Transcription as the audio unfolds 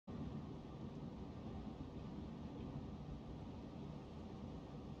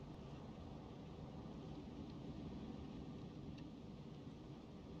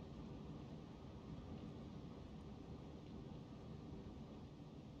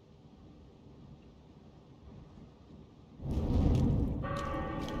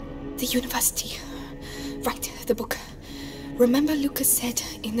The university. Right, the book. Remember Lucas said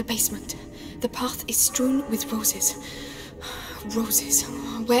in the basement, the path is strewn with roses. Roses.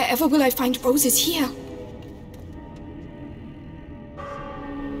 Wherever will I find roses here?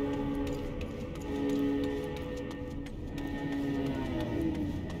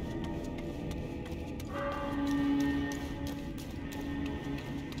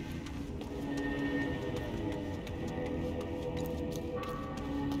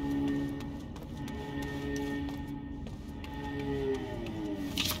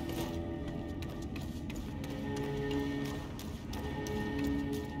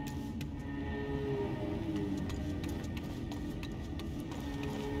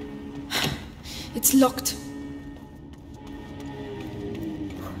 It's locked.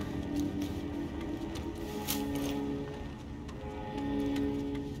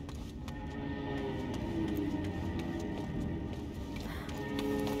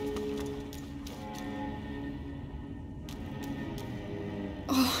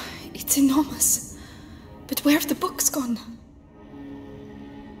 Oh, it's enormous. But where have the books gone?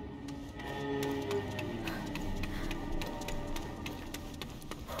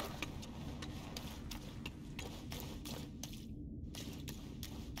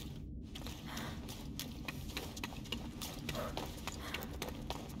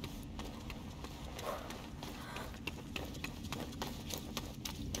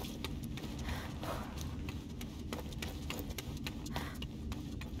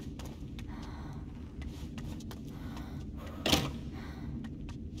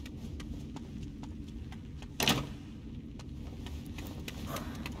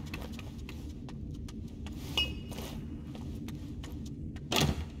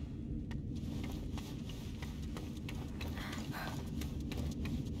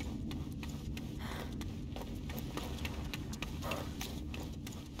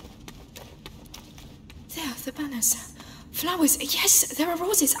 There, the banners. Flowers. Yes, there are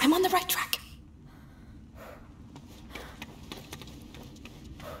roses. I'm on the right track.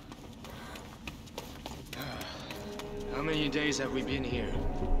 How many days have we been here?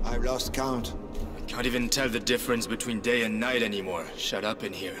 I've lost count. I can't even tell the difference between day and night anymore. Shut up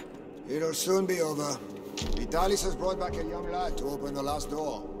in here. It'll soon be over. Vitalis has brought back a young lad to open the last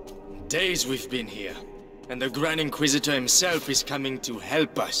door. Days we've been here. And the Grand Inquisitor himself is coming to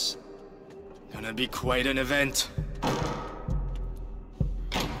help us. Gonna be quite an event.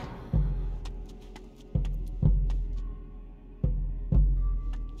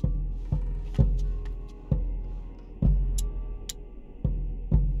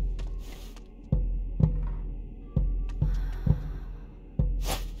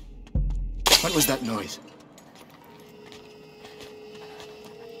 What was that noise?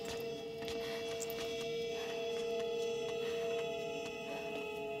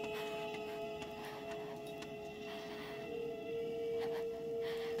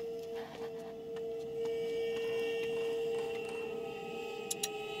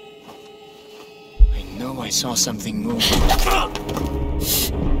 I saw something move.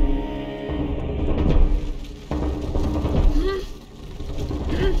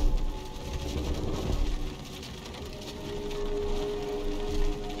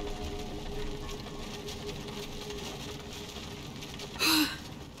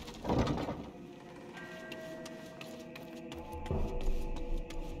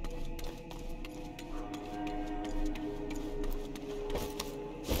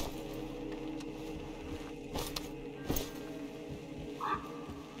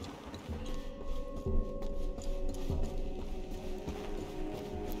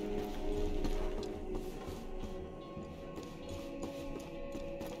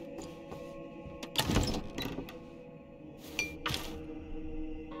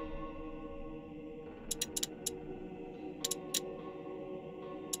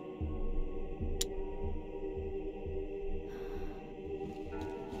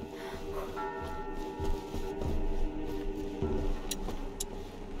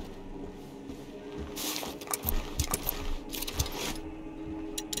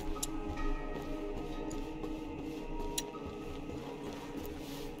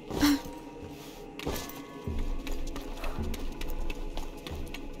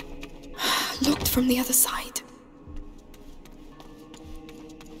 Locked from the other side.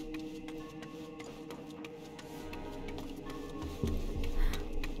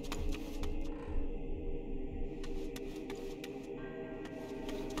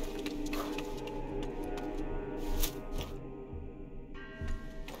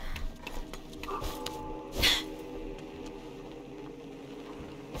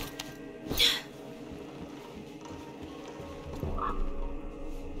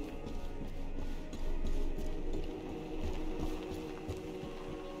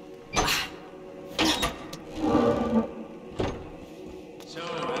 So,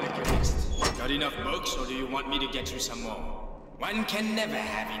 Alchemist, got enough books, or do you want me to get you some more? One can never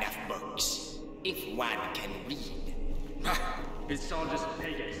have enough books, if one can read. Ha! It's all just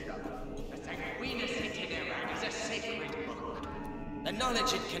pagan stuff. The Sanguinus Itinerant is a sacred book. The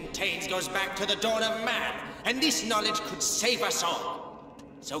knowledge it contains goes back to the dawn of man, and this knowledge could save us all.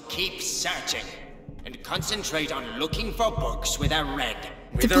 So keep searching, and concentrate on looking for books with a red.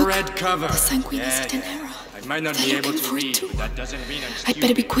 With a red cover. The Sanguinus Itinerant. I might not be able to read, but that doesn't mean I'm stupid. I'd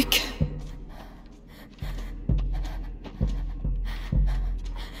better be quick.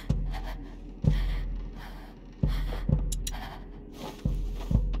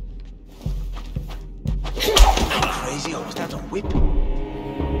 Crazy, or was that a whip?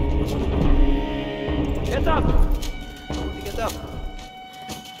 Get up! Get up.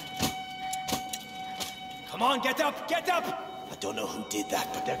 Come on, get up! Get up! I don't know who did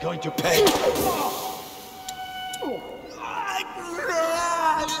that, but they're going to pay.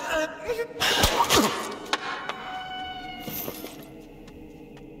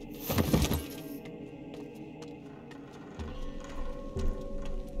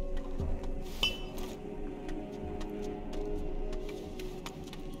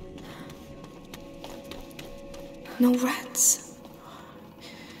 No rats.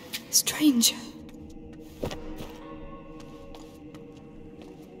 Strange.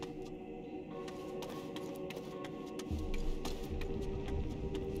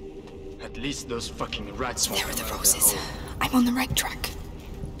 At least those fucking rats won't There are the come out of roses. hole. I'm on the right track.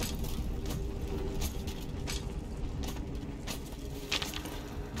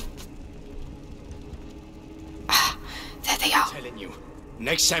 Ah, there they are. I'm telling you,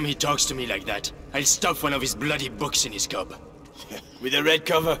 next time he talks to me like that, I'll stuff one of his bloody books in his gob. With a red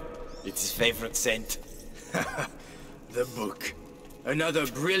cover? It's his favorite scent. The book. Another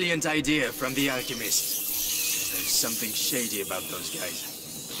brilliant idea from the alchemist. There's something shady about those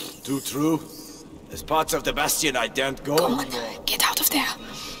guys. Too true. There's parts of the Bastion I daren't go. Come on, get out of there.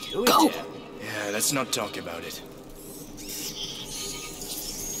 Go! Yeah, let's not talk about it.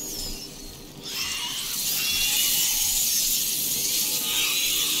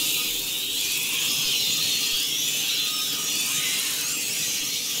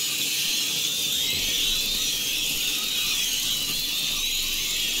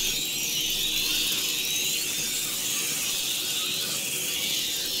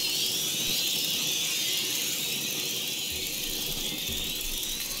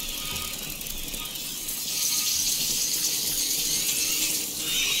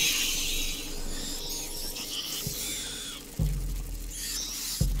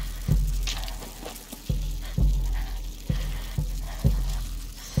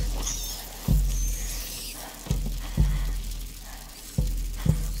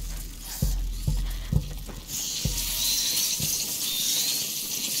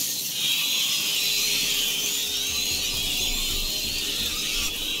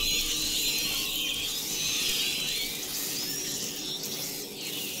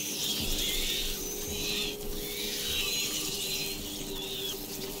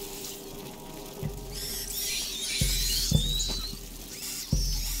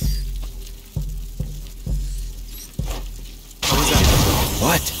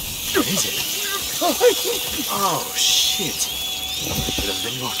 What? What is it? Oh, shit. Should have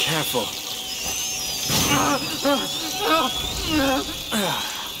been more careful.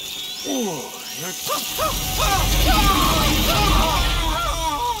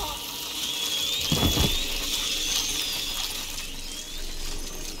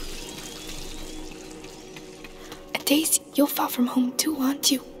 Daisy, you're far from home too,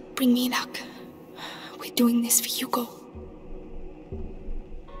 aren't you? Bring me luck. We're doing this for Hugo.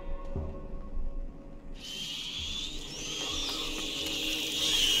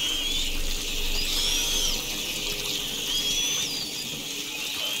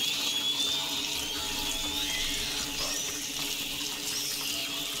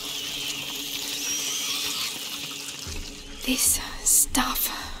 This stuff,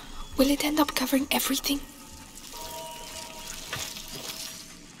 will it end up covering everything?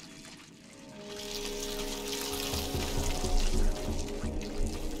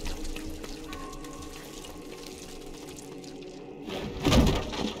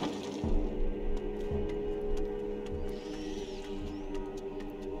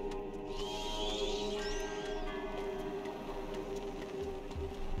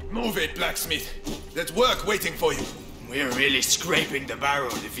 Move it, blacksmith. There's work waiting for you. We're really scraping the barrel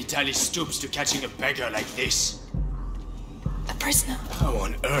if Vitaly stoops to catching a beggar like this. A prisoner. How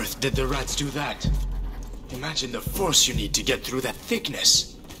on earth did the rats do that? Imagine the force you need to get through that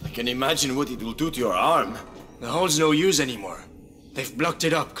thickness. I can imagine what it will do to your arm. The hole's no use anymore. They've blocked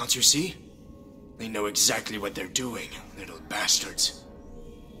it up, can't you see? They know exactly what they're doing, little bastards.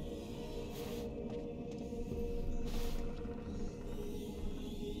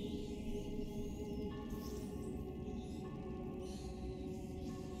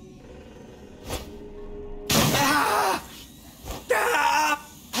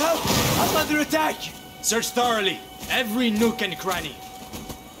 I'm under attack! Search thoroughly, every nook and cranny.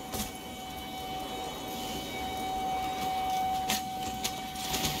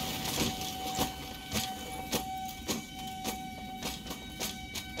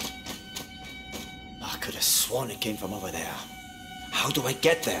 I could have sworn it came from over there. How do I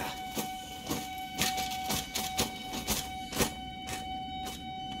get there?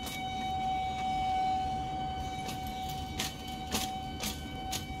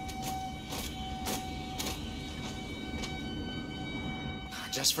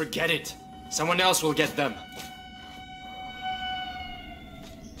 Just forget it. Someone else will get them.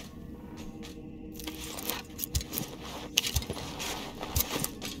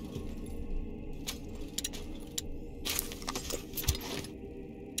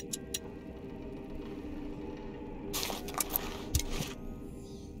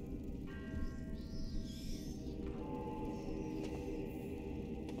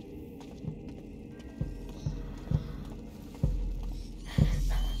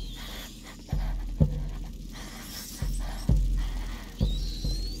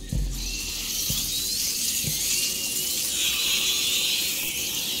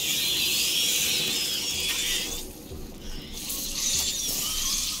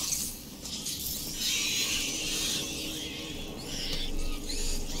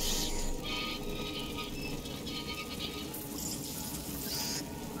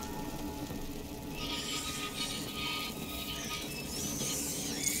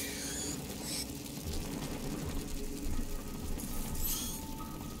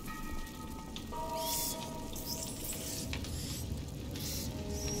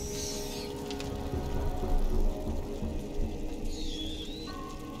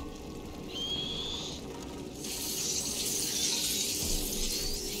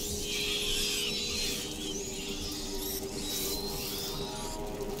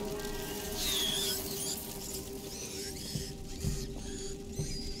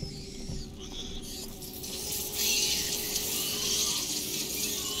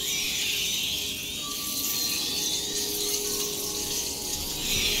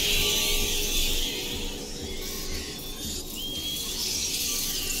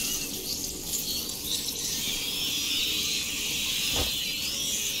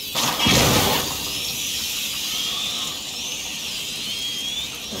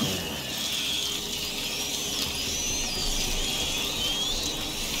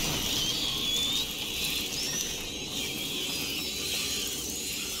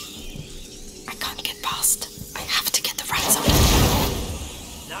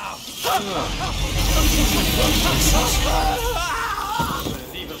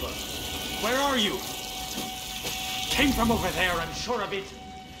 Unbelievable. Where are you? Came from over there, I'm sure of it.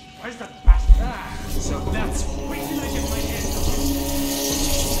 Where's the bastard? So that's... Wait till I get my hands on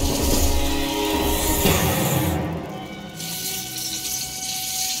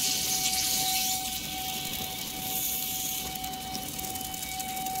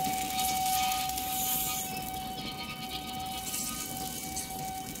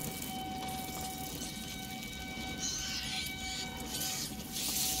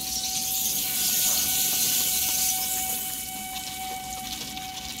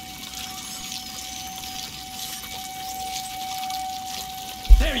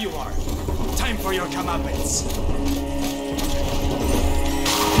There you are! Time for your comeuppance!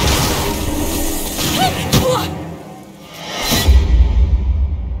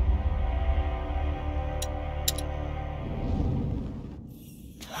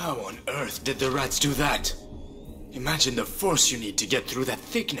 How on earth did the rats do that? Imagine the force you need to get through that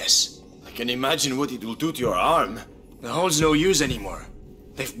thickness. I can imagine what it will do to your arm. The hole's no use anymore.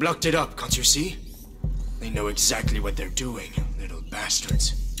 They've blocked it up, can't you see? They know exactly what they're doing, little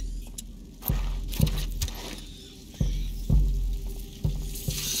bastards.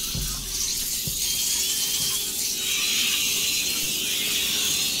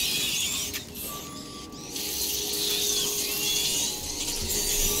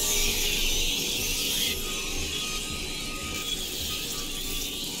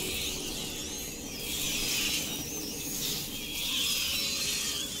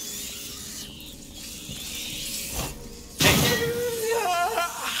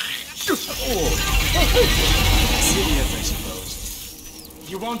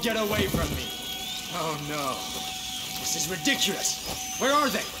 You won't get away from me. Oh no. This is ridiculous. Where are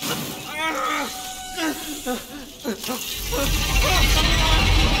they?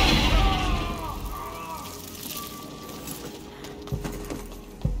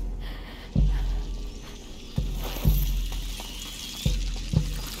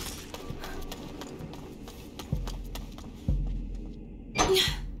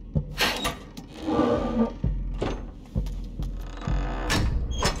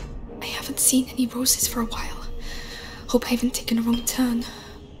 I haven't seen any roses for a while. Hope I haven't taken a wrong turn.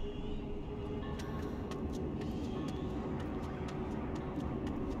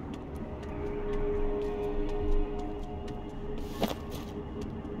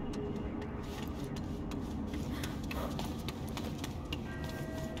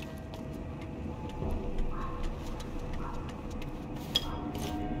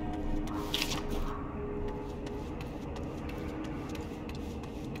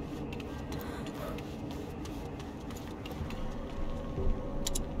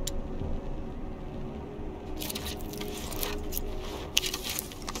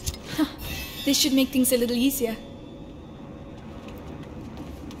 This should make things a little easier.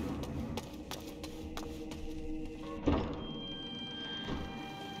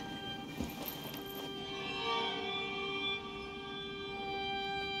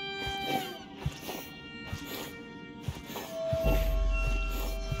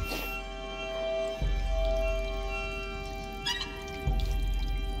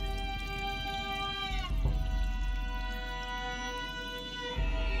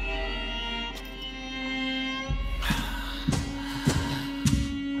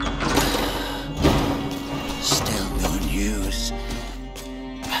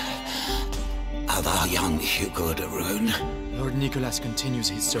 Lord Nicholas continues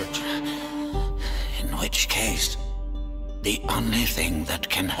his search. In which case, the only thing that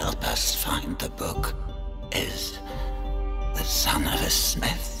can help us find the book is the son of a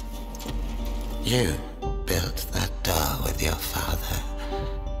smith. You built that door with your father.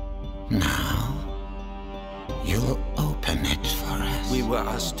 Now, you'll open it for us. We were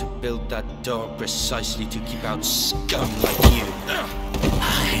asked to build that door precisely to keep out scum like you.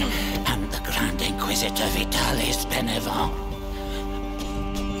 I am the Grand Inquisitor Vitalis Benevent.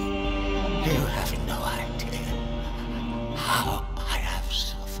 You have no idea how I have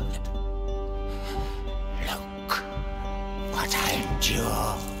suffered. Look what I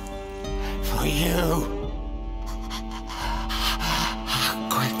endure for you.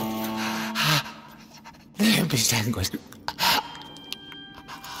 Quick. Sanguis.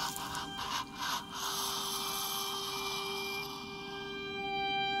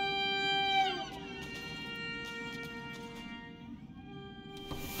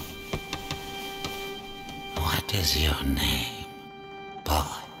 What is your name, boy?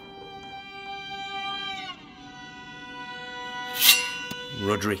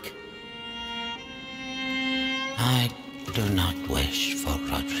 Roderick. I do not wish for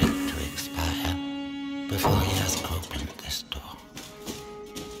Roderick to expire before he has opened this door.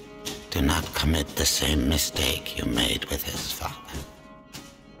 Do not commit the same mistake you made with his father.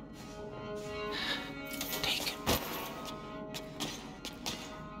 Take him.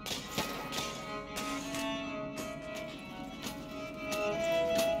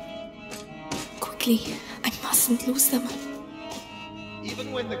 Quickly, I mustn't lose them.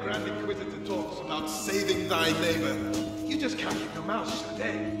 Even when the Grand Inquisitor talks about saving thy neighbor, you just can't keep your mouth shut,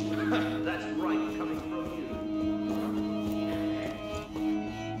 eh? That's right, coming from you.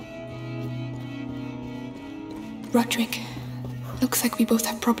 Roderick, looks like we both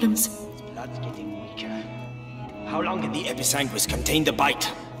have problems. Blood's getting weaker. How long can the Episanguis contain the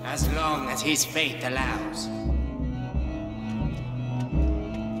bite? As long as his fate allows.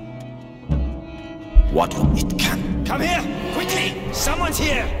 What will it can? Come here! Quickly! Someone's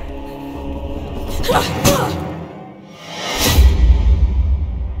here!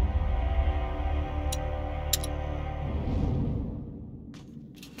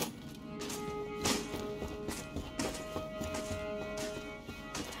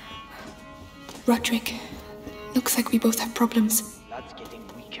 Roderick, looks like we both have problems. Blood's getting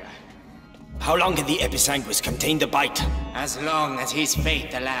weaker. How long can the Episanguis contain the bite? As long as his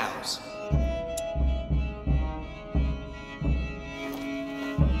fate allows.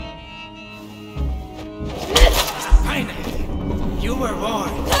 Finally! You were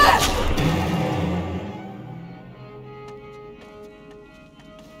warned!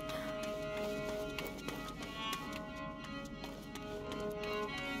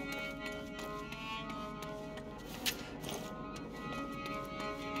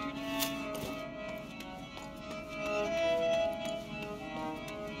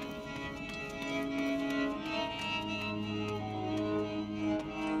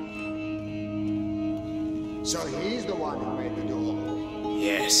 So he's the one who made the door.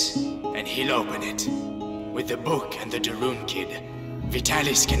 Yes, and he'll open it. With the book and the Darun kid,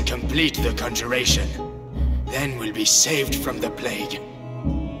 Vitalis can complete the conjuration. Then we'll be saved from the plague.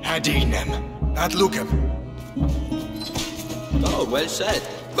 Hadinem. Ad Lucem. Oh, well said.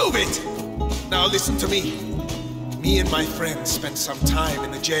 Move it! Now listen to me. Me and my friends spent some time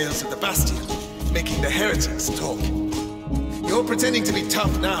in the jails of the Bastion, making the heretics talk. You're pretending to be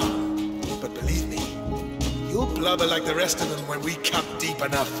tough now, but believe me, you'll blubber like the rest of them when we cut deep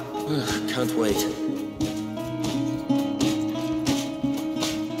enough. Can't wait.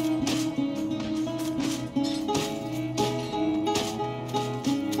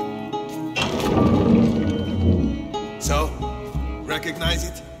 So, recognize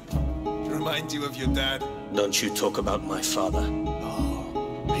it? Remind you of your dad? Don't you talk about my father.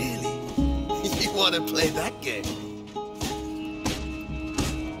 Oh, really? You want to play that game?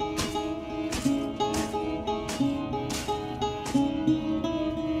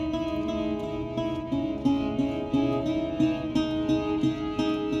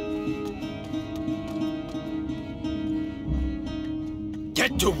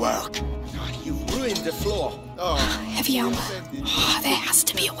 Get to work! You've ruined the floor. Oh, Heavy armor. Oh, there has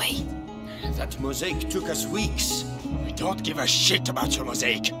to be a way. That mosaic took us weeks. We don't give a shit about your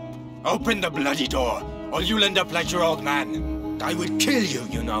mosaic. Open the bloody door, or you'll end up like your old man. I will kill you,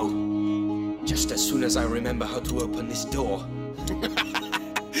 you know. Just as soon as I remember how to open this door.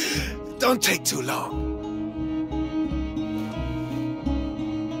 don't take too long.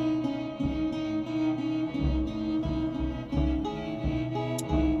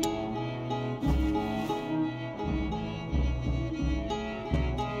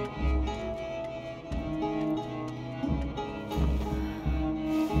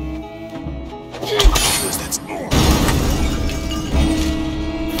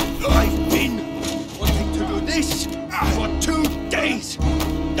 I've been wanting to do this for 2 days.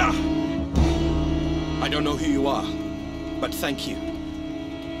 I don't know who you are, but thank you.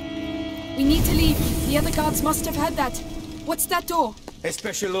 We need to leave. The other guards must have had that. What's that door? A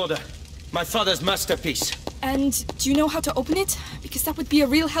special order. My father's masterpiece. And do you know how to open it? Because that would be a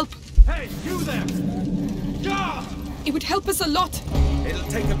real help. Hey, you there! Yeah! It would help us a lot. It'll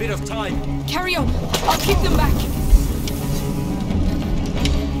take a bit of time. Carry on. I'll keep them back.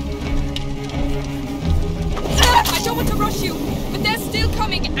 I don't want to rush you, but they're still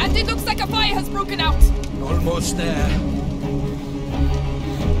coming, and it looks like a fire has broken out. Almost there.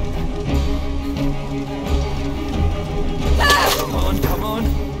 Come on, come on.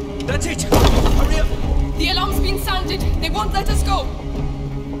 That's it! Hurry up! The alarm's been sounded. They won't let us go.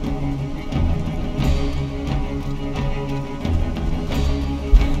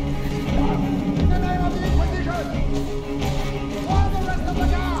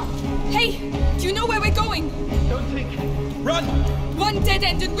 Hey, do you know where we're going? Don't think. Run! One dead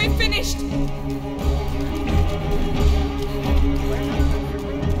end and we're finished.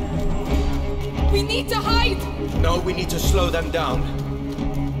 We need to hide. No, we need to slow them down.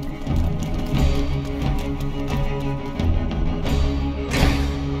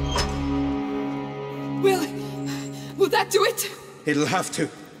 Will that do it? It'll have to.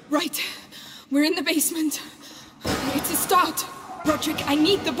 Right. We're in the basement. It's a start. Roderick, I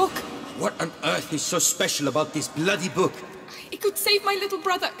need the book. What on earth is so special about this bloody book? It could save my little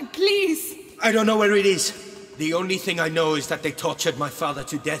brother. Please. I don't know where it is. The only thing I know is that they tortured my father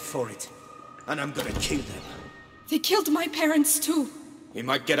to death for it. And I'm gonna kill them. They killed my parents too. We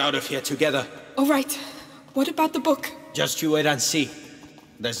might get out of here together. All right. What about the book? Just you wait and see.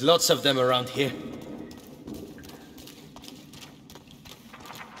 There's lots of them around here.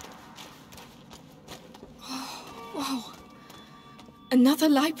 Wow. Another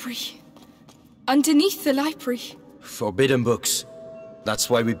library. Underneath the library. Forbidden books. That's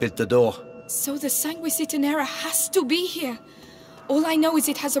why we built the door. So the Sanguisitanera has to be here. All I know is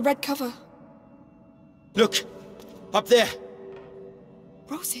it has a red cover. Look! Up there!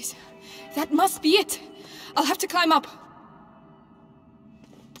 Roses. That must be it. I'll have to climb up.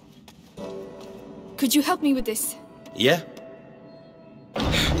 Could you help me with this? Yeah?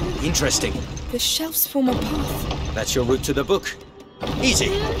 Interesting. The shelves form a path. That's your route to the book. Easy.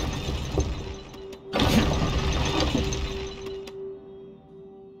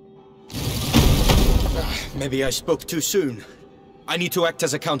 Maybe I spoke too soon. I need to act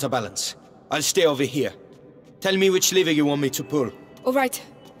as a counterbalance. I'll stay over here. Tell me which lever you want me to pull. All right.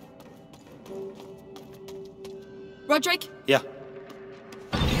 Roderick? Yeah.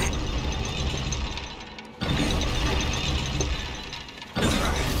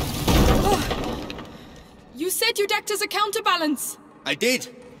 You said you'd act as a counterbalance. I did.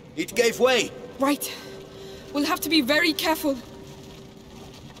 It gave way. Right. We'll have to be very careful.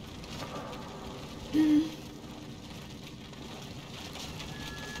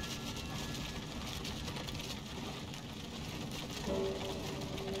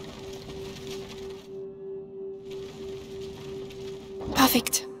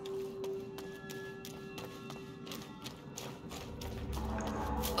 Perfect.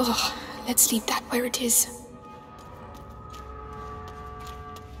 Oh, let's leave that where it is.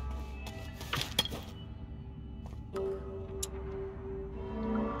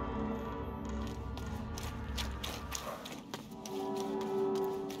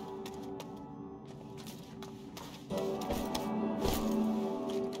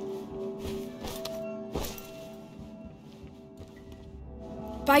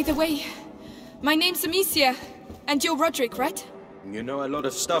 By the way, my name's Amicia, and you're Roderick, right? You know a lot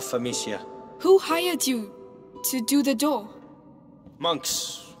of stuff, Amicia. Who hired you to do the door?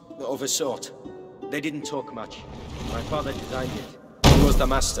 Monks of a sort. They didn't talk much. My father designed it. He was the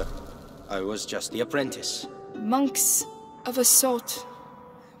master. I was just the apprentice. Monks of a sort,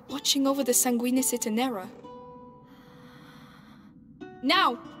 watching over the Sanguinis Itinera.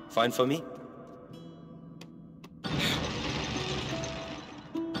 Now! Fine for me?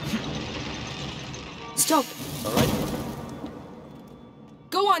 Stop! All right?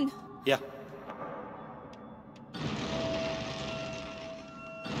 Go on! Yeah.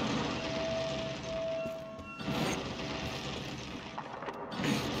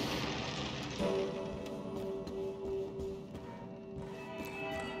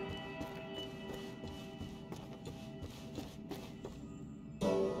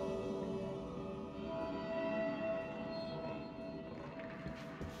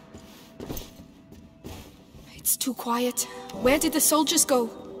 It's too quiet. Where did the soldiers go?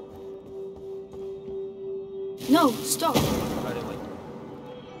 No, stop. Right away.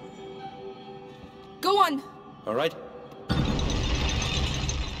 Go on! All right?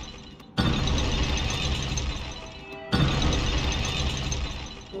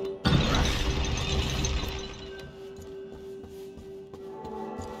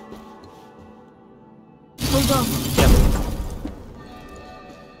 Hold on. Yeah.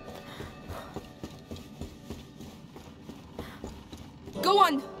 Go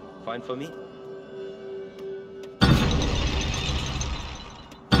on! Fine for me?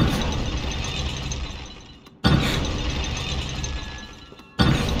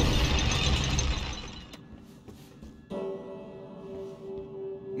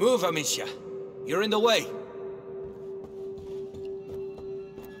 Move, Amicia. You're in the way.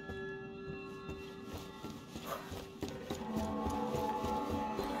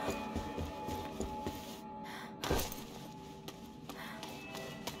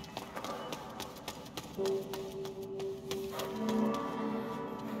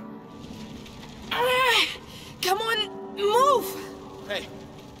 Come on, move! Hey,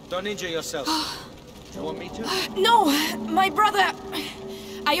 don't injure yourself. Do you want me to? No, my brother.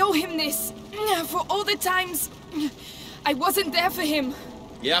 I owe him this. For all the times I wasn't there for him.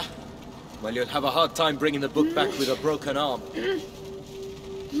 Yeah? Well, you'll have a hard time bringing the book back with a broken arm.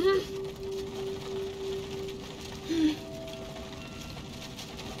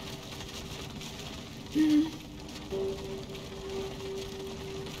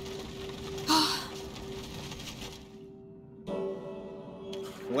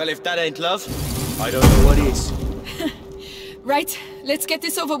 Well, if that ain't love, I don't know what is. Right, let's get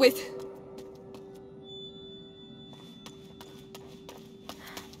this over with.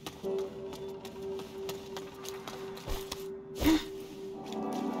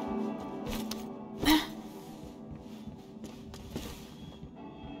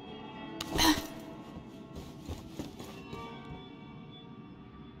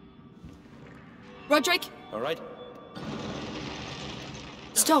 Roderick? All right?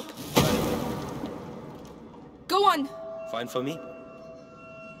 Stop. Go on. Fine for me?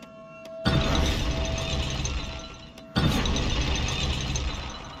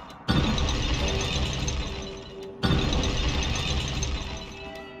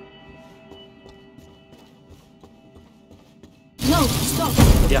 No, stop.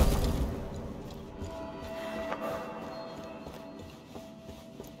 Yeah.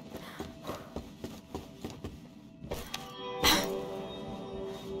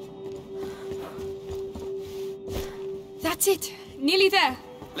 That's it. Nearly there.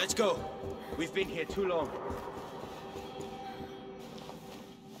 Let's go. We've been here too long.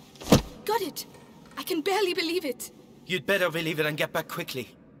 Got it. I can barely believe it. You'd better believe it and get back quickly.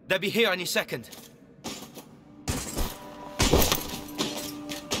 They'll be here any second.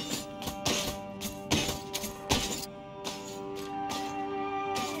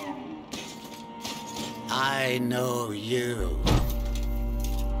 I know you.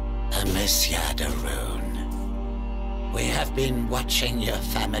 Amicia de Rune. We have been watching your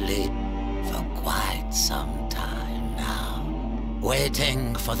family for quite some time now.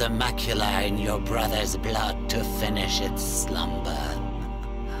 Waiting for the macula in your brother's blood to finish its slumber.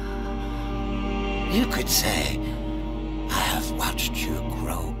 You could say, I have watched you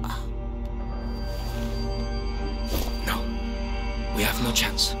grow up. No. We have no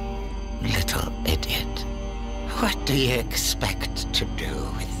chance. Little idiot. What do you expect to do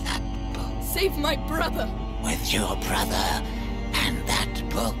with that book? Save my brother! With your brother and that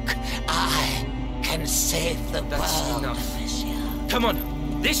book, I can save the world, enough. Amicia. Come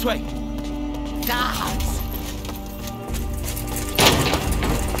on, this way! Guards!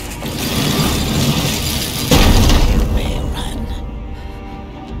 You may run,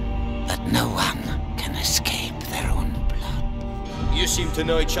 but no one can escape their own blood. You seem to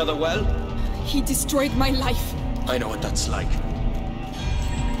know each other well. He destroyed my life. I know what that's like.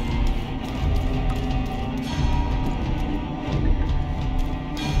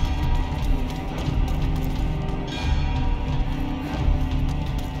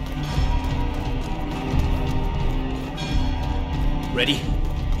 Ready?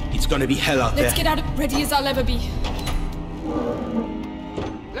 It's gonna be hell out there. Let's get out of ready as I'll ever be.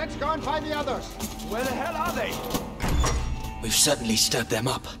 Let's go and find the others. Where the hell are they? We've certainly stirred them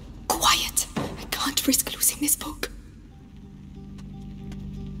up. Quiet! I can't risk losing this book.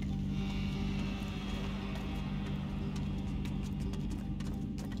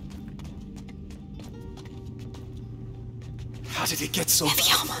 How did it get so Heavy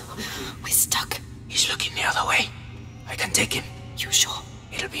armor. We're stuck. He's looking the other way. I can take him. You sure?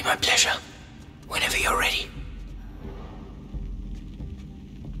 It'll be my pleasure. Whenever you're ready.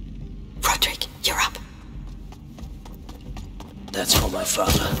 Roderick, you're up. That's for my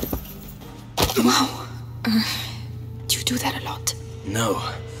father. Wow. Do you do that a lot? No,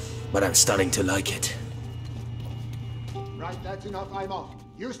 but I'm starting to like it. Right, that's enough. I'm off.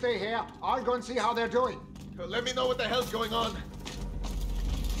 You stay here. I'll go and see how they're doing. Let me know what the hell's going on.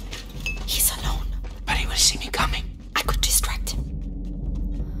 He's alone. But he will see me coming. I could distract him.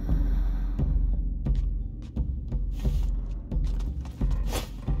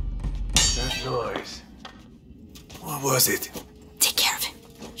 That noise. What was it? Take care of him.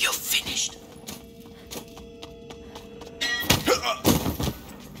 You're finished.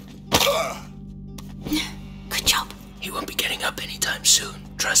 Good job. He won't be getting up anytime soon.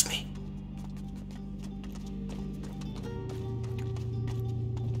 Trust me.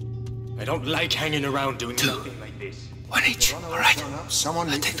 I don't like hanging around doing nothing like this. One each, alright? Someone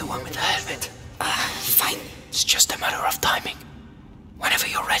I'll needs take to the one get with the it. helmet. Fine. It's just a matter of timing. Whenever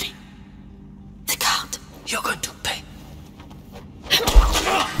you're ready, The card. you're going to pay.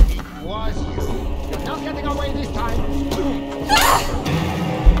 Was you? You're not getting away this time.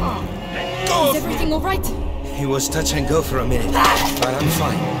 Is everything all right? He was touch and go for a minute, but I'm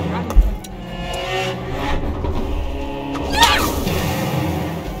fine.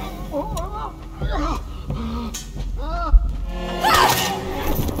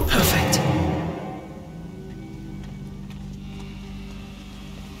 Perfect.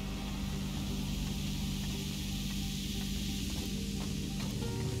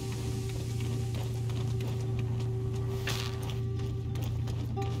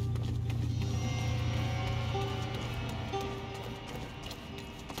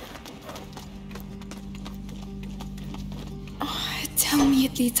 Tell me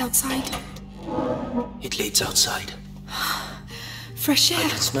it leads outside. It leads outside. Fresh I air.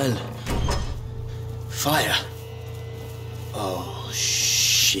 can smell fire. Oh,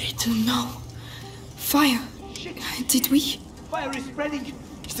 shit. Oh no. Fire. Did we? Fire is spreading.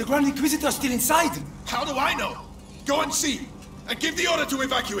 Is the Grand Inquisitor still inside? How do I know? Go and see. And give the order to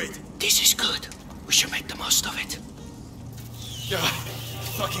evacuate. This is good. We should make the most of it. Ah,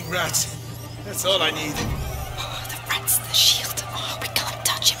 fucking rats. That's all I need. Oh, the rats, the shield. Oh, we can't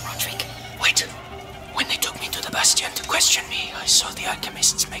touch him, Roderick. Wait. When they took me to the Bastion to question me, I saw the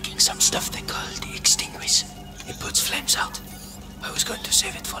alchemists making some stuff they call the Extinguish. It puts flames out. I was going to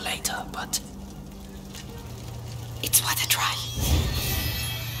save it for later, but It's worth a try.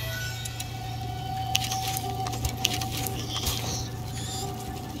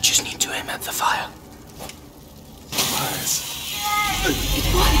 just need to aim at the fire. Fires. It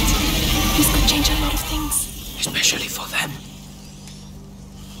worked. This could change a lot of things. Especially for them.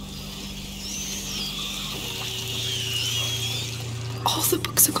 All the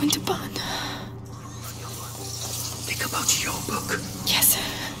books are going to burn. Think about your book. Yes.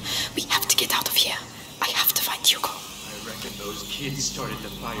 We have to get out of here. I have to find Hugo. I reckon those kids started the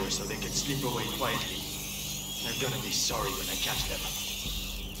fire so they could slip away quietly. They're gonna be sorry when I catch them.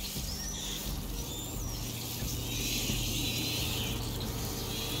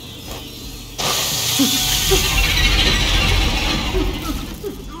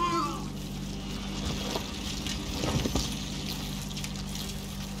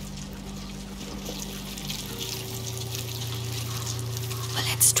 We'll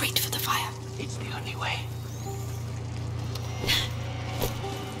head straight for the fire. It's the only way.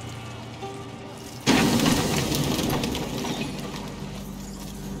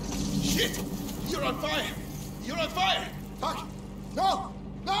 Shit! You're on fire! You're on fire! Fuck! No!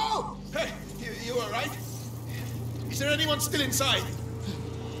 No! Hey, you alright? Is there anyone still inside?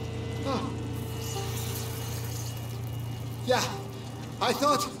 Yeah, I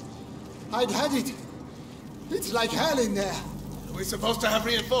thought I'd had it. It's like hell in there. We're supposed to have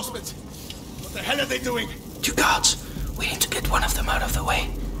reinforcements. What the hell are they doing? 2 guards. We need to get one of them out of the way.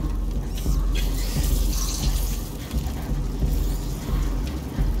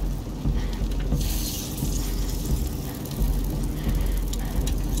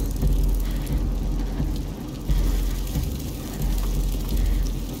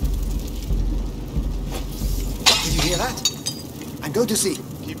 Did you hear that? I'm going to see.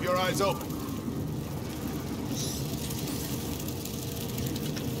 Keep your eyes open.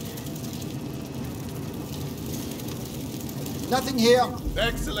 Nothing here.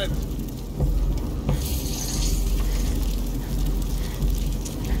 Excellent.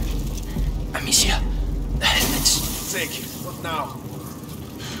 Amicia, the helmets. Sick. What now?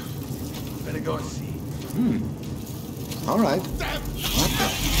 Better go and see. All right. Damn! What the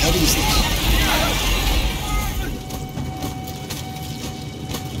hell is this?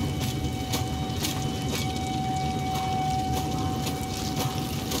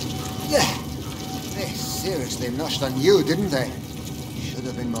 Yeah. They seriously noshed on you, didn't they? Should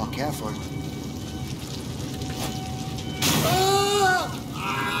have been more careful.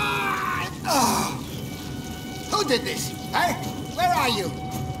 Who did this? Hey? Where are you?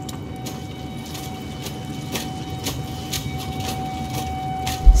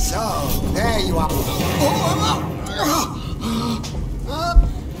 So, there you are.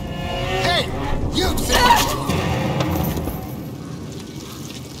 Hey, you two!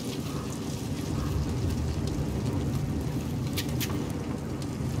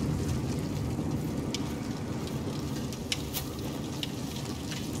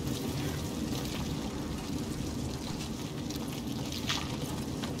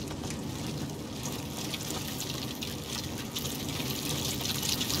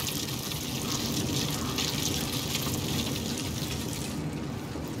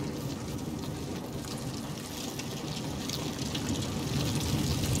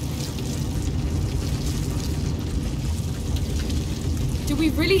 Do we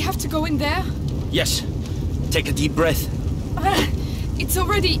really have to go in there? Yes. Take a deep breath. It's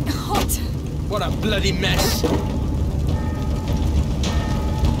already hot. What a bloody mess.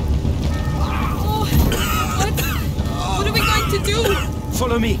 Oh, what are we going to do?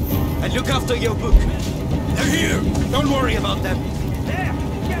 Follow me and look after your book. They're here. Don't worry about them. There.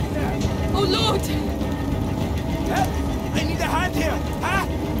 Get there. Oh, Lord. I need a hand here. Huh?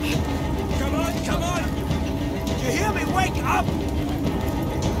 Come on, come on. You hear me? Wake up.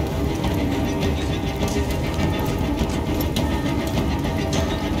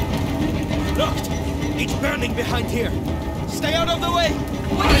 Locked. It's burning behind here. Stay out of the way.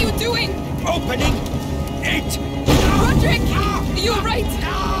 What are you doing? Opening it. Roderick! Are you alright?